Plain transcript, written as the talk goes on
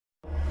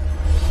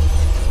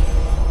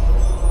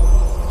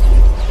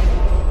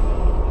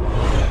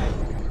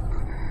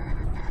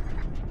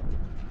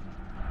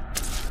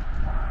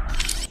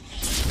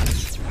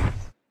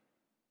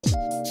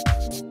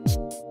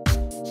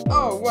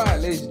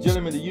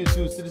gentlemen, the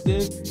YouTube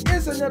citizens.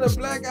 It's another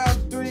Black Ops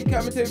 3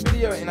 commentary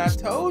video, and I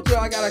told you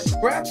I got to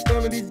crap some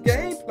of these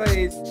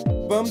gameplays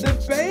from the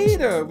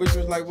beta, which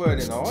was like, what,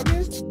 in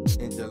August?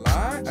 In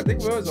July? I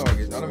think it was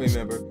August. I don't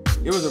remember.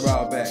 It was a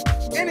while back.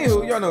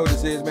 Anywho, y'all know what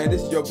this is, man.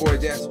 This is your boy,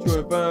 Tru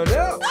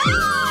Inferno.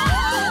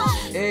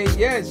 And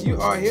yes, you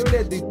are hearing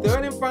that the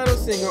third and final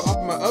single off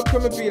of my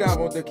upcoming beat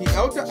album, The Key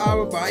Ultra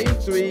Hour Volume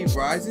 3,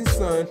 Rising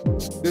Sun.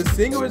 The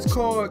single is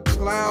called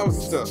Cloud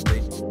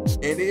Something,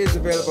 and it is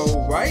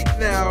available right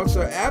now.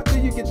 So after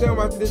you get done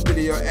watching this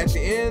video, at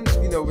the end,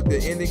 you know, with the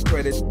ending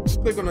credits,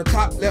 click on the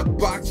top left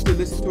box to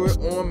listen to it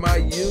on my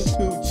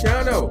YouTube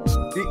channel.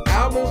 The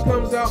album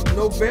comes out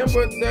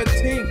November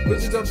 13th,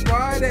 which is a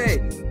Friday.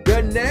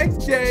 The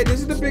next day,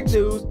 this is the big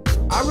news,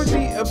 I will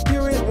be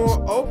appearing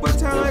on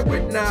Overtime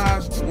with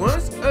Nas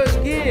once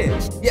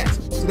again. Yes,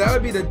 so that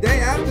would be the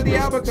day after the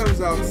album comes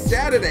out,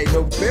 Saturday,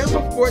 November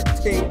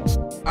 14th.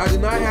 I do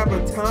not have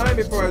a time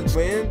as far as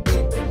when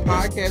the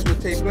podcast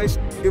will take place.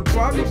 It'll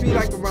probably be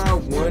like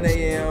around 1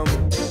 a.m.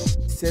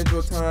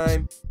 Central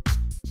Time.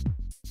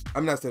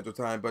 I'm not Central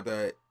Time, but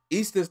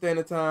Eastern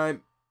Standard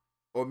Time,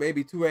 or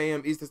maybe 2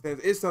 a.m. Eastern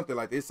Standard. It's something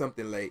like this. It's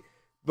something late.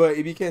 But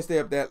if you can't stay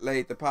up that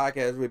late, the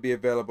podcast will be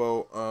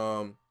available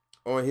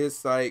on his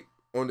site,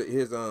 on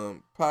his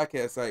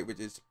podcast site, which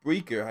is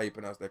Spreaker, how you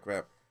pronounce that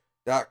crap,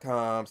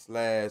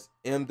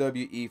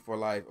 .com/MWE for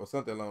life or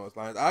something along those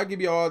lines. I'll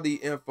give you all the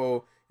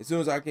info as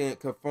soon as I can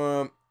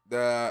confirm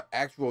the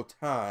actual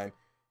time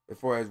as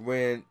far as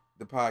when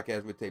the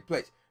podcast would take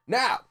place.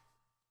 Now,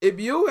 if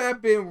you have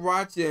been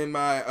watching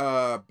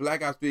my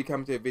Black Ops 3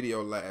 commentary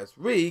video last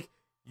week,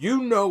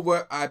 you know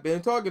what I've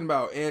been talking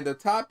about, and the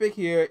topic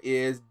here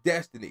is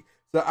Destiny.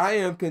 So I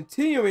am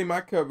continuing my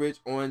coverage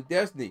on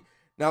Destiny.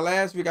 Now,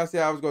 last week I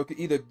said I was going to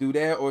either do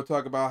that or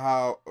talk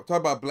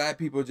about black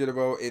people in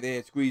general, and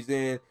then squeeze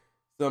in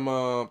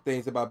some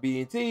things about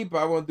BNT, but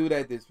I won't do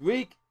that this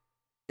week.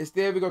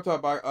 Instead, we're going to talk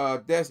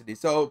about Destiny.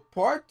 So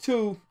part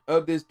 2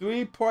 of this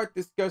 3-part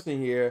discussion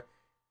here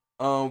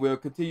will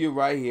continue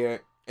right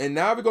here. And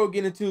now we're going to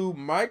get into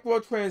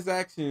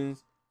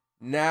microtransactions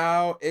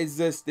now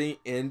existing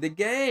in the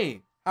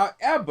game.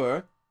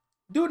 However,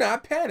 do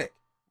not panic.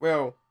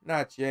 Well,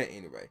 not yet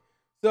anyway.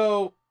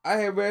 So I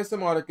have read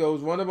some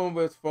articles. One of them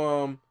was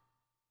from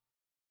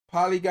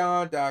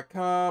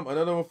Polygon.com,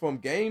 another one from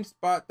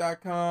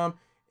GameSpot.com,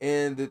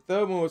 and the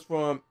third one was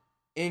from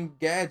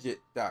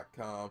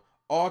Engadget.com.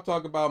 All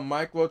talk about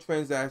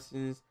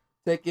microtransactions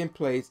taking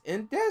place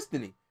in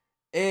Destiny.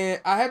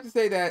 And I have to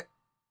say that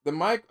the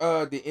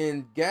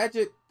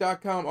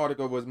Engadget.com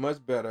article was much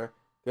better.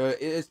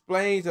 It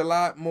explains a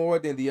lot more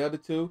than the other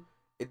two.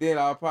 And then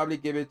I'll probably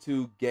give it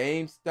to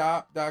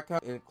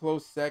GameStop.com in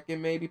close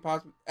second, maybe,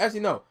 possibly.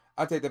 Actually, no.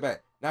 I'll take that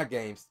back. Not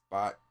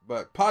GameSpot,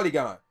 but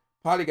Polygon.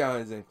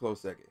 Polygon is in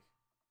close second.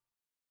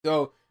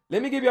 So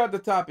let me give you all the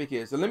topic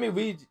here. So let me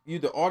read you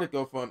the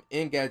article from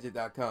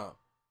Engadget.com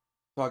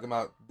talking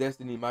about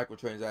Destiny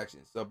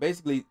microtransactions. So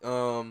basically,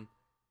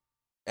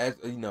 as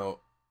you know,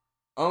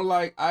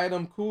 unlike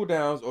item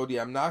cooldowns or the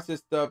obnoxious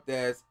stuff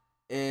that's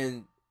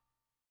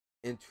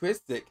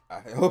intrinsic, I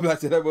hope I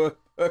said that word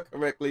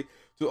correctly,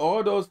 to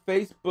all those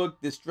Facebook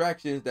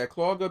distractions that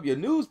clog up your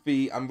news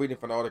feed. I'm reading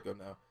from the article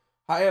now.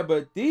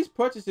 However, these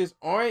purchases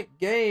aren't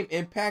game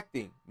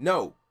impacting.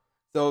 No.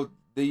 So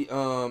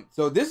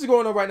so this is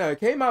going on right now. It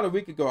came out a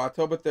week ago,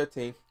 October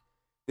 13th.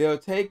 They'll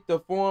take the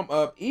form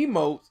of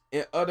emotes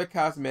and other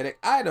cosmetic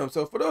items.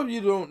 So for those of you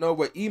who don't know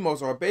what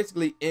emotes are,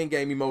 basically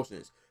in-game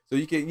emotions. So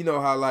you can, you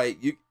know how like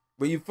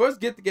when you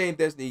first get the game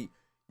Destiny,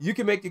 you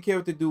can make your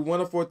character do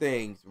one of 4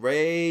 things: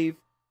 rave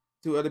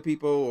to other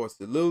people, or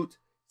salute,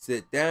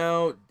 sit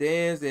down,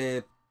 dance,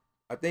 and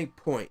I think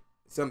point,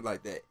 something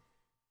like that.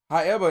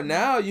 However,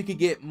 now you can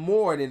get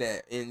more than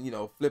that and, you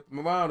know, flip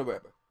them around or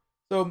whatever.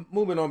 So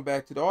moving on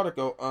back to the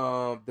article,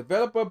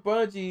 developer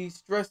Bungie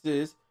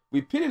stresses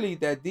repeatedly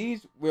that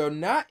these will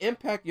not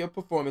impact your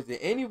performance in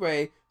any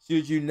way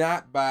should you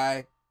not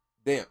buy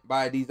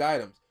these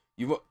items.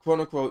 You, quote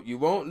unquote, you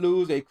won't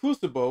lose a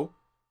crucible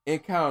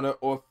encounter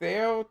or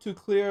fail to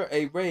clear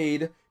a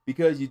raid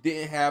because you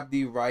didn't have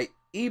the right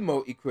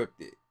emote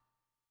equipped.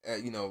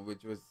 You know,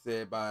 which was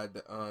said by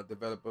the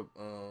developer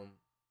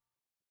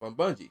from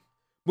Bungie.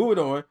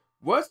 Moving on,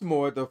 what's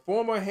more, the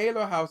former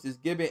Halo house is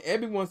giving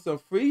everyone some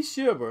free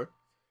silver,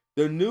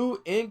 the new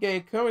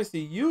in-game currency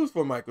used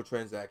for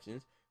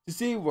microtransactions, to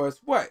see what's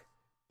what.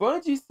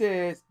 Bungie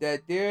says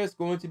that there's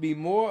going to be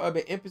more of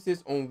an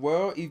emphasis on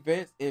world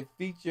events and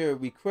feature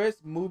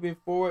requests moving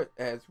forward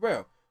as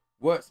well.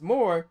 What's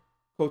more,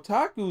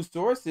 Kotaku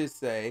sources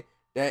say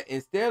that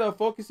instead of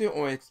focusing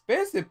on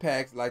expensive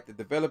packs like the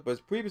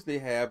developers previously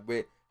have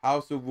with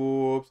House of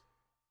Wolves,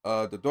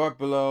 The Dark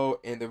Below,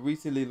 and the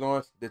recently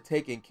launched The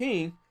Taken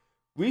King,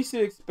 we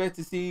should expect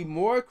to see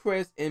more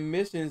quests and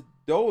missions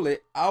doled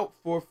out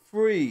for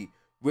free,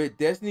 with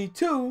Destiny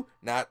 2,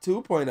 not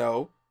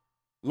 2.0,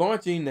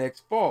 launching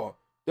next fall.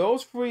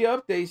 Those free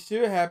updates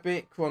should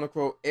happen, quote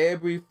unquote,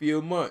 every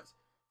few months.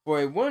 For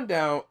a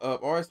rundown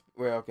of our,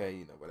 well, okay,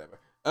 you know, whatever.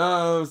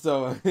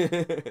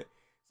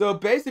 So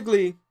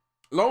basically,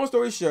 long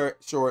story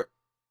short,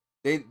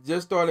 they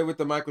just started with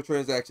the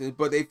microtransactions,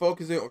 but they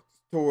focusing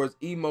towards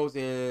emotes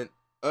and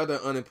other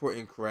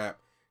unimportant crap.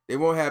 They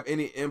won't have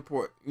any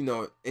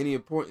any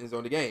importance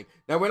on the game.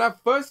 Now, when I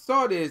first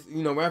saw this,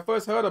 when I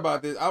first heard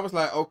about this, I was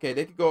like, okay,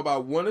 they could go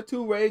about one or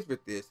two ways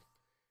with this.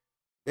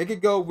 They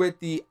could go with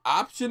the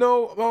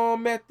optional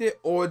method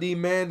or the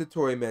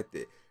mandatory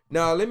method.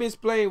 Now, let me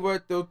explain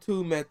what those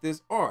two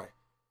methods are.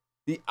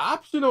 The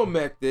optional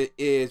method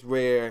is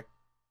where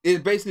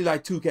it's basically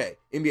like 2K,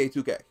 NBA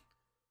 2K,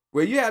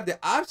 where you have the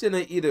option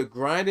of either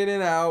grinding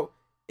it out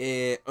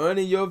and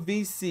earning your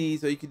VC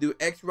so you can do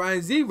X, Y,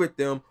 and Z with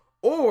them,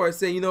 or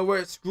say, you know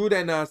what, screw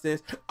that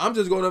nonsense. I'm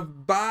just going to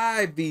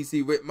buy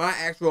VC with my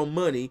actual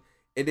money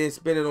and then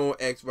spend it on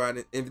X,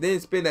 Y, and then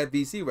spend that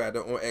VC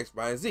rather on X,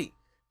 Y, and Z.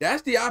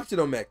 That's the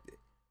optional method.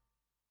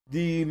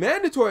 The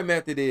mandatory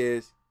method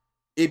is,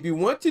 if you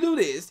want to do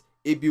this,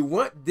 if you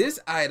want this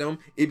item,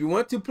 if you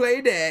want to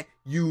play that,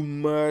 you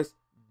must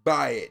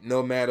buy it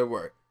no matter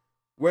what.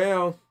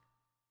 Well,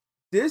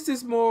 this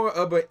is more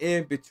of an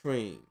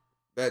in-between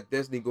that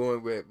Destiny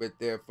going with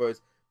their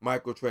first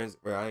microtrans.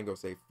 Well, I ain't gonna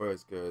say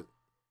first because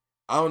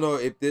I don't know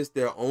if this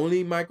their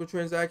only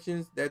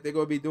microtransactions that they're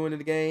gonna be doing in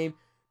the game,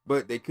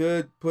 but they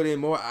could put in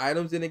more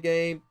items in the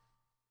game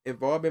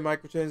involving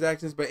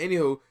microtransactions. But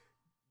anywho,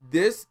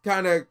 this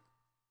kind of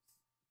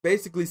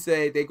basically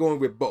say they're going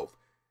with both.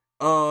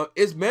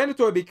 It's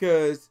mandatory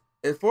because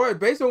as far as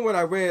based on what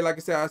I read, like I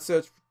said, I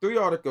searched 3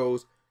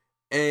 articles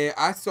and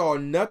I saw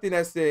nothing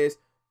that says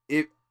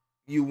if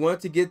you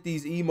want to get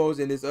these emotes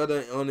and this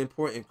other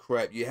unimportant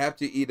crap, you have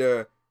to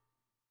either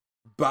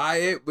buy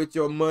it with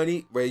your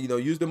money, where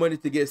use the money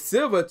to get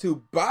silver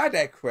to buy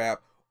that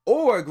crap,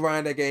 or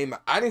grind that game.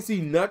 I didn't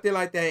see nothing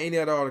like that in any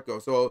other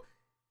article. So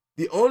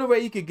the only way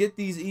you could get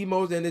these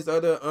emotes and this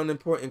other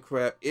unimportant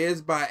crap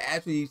is by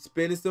actually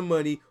spending some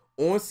money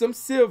on some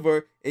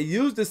silver and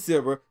use the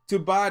silver to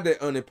buy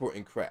the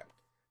unimportant crap.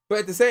 But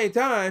at the same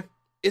time,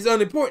 it's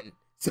unimportant.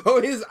 So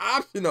it's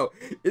optional.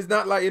 It's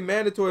not like it's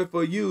mandatory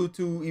for you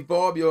to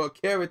evolve your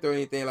character or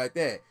anything like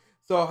that.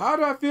 So how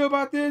do I feel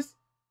about this?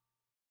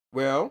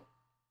 Well,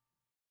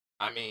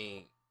 I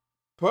mean,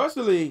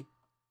 personally,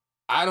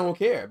 I don't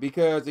care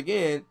because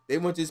again, they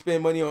want you to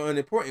spend money on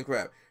unimportant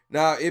crap.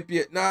 Now,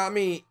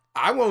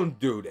 I won't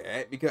do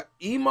that because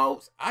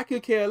emotes, I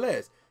could care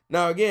less.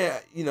 Now again,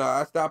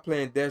 I stopped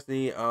playing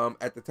Destiny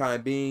at the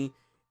time being,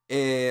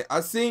 and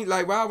I seen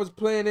like while I was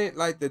playing it,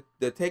 like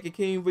the Take a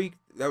King week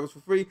that was for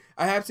free,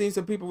 I have seen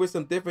some people with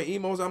some different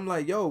emotes. I'm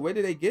like, yo, where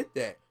did they get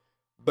that?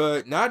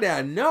 But now that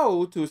I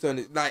know to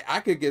some, like I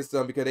could get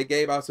some because they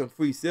gave out some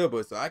free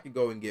silver, so I could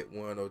go and get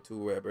 1 or 2,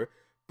 whatever.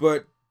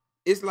 But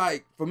it's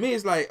like for me,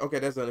 it's like okay,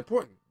 that's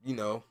unimportant,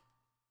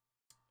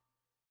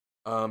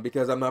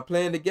 because I'm not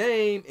playing the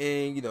game,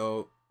 and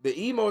the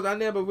emotes, I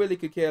never really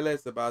could care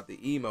less about the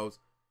emotes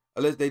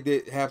unless they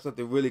did have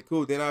something really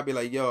cool. Then I'd be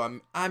like, yo,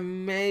 I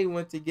may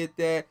want to get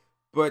that,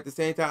 but at the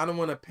same time, I don't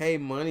want to pay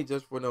money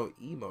just for no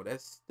emote.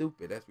 That's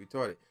stupid. That's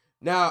retarded.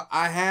 Now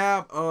I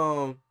have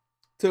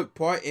took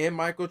part in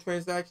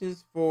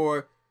microtransactions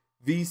for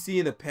VC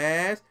in the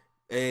past,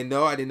 and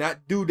no, I did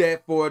not do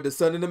that for the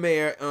Son of the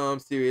Mayor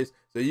series.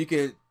 So you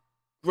can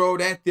throw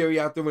that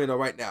theory out the window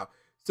right now.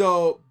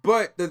 So,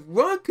 but the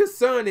one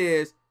concern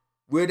is,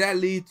 will that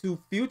lead to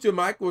future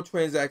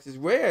microtransactions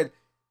where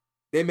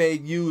they may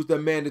use the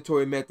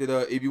mandatory method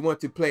of if you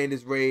want to play in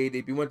this raid,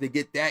 if you want to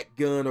get that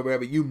gun or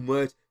whatever, you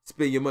must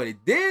spend your money.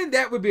 Then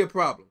that would be a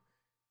problem.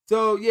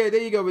 So yeah,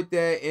 there you go with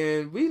that.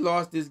 And we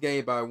lost this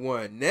game by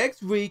 1.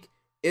 Next week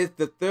is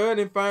the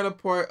 3rd and final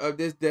part of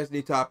this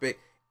Destiny topic.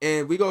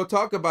 And we're going to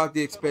talk about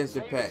the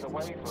expansion pack.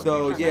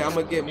 So yeah, I'm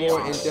going to get more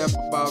in depth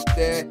about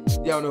that.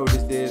 Y'all know who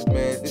this is,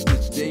 man. This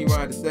is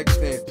Genuine the Second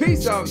saying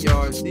peace out,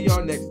 y'all. See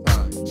y'all next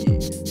time.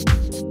 Yeah.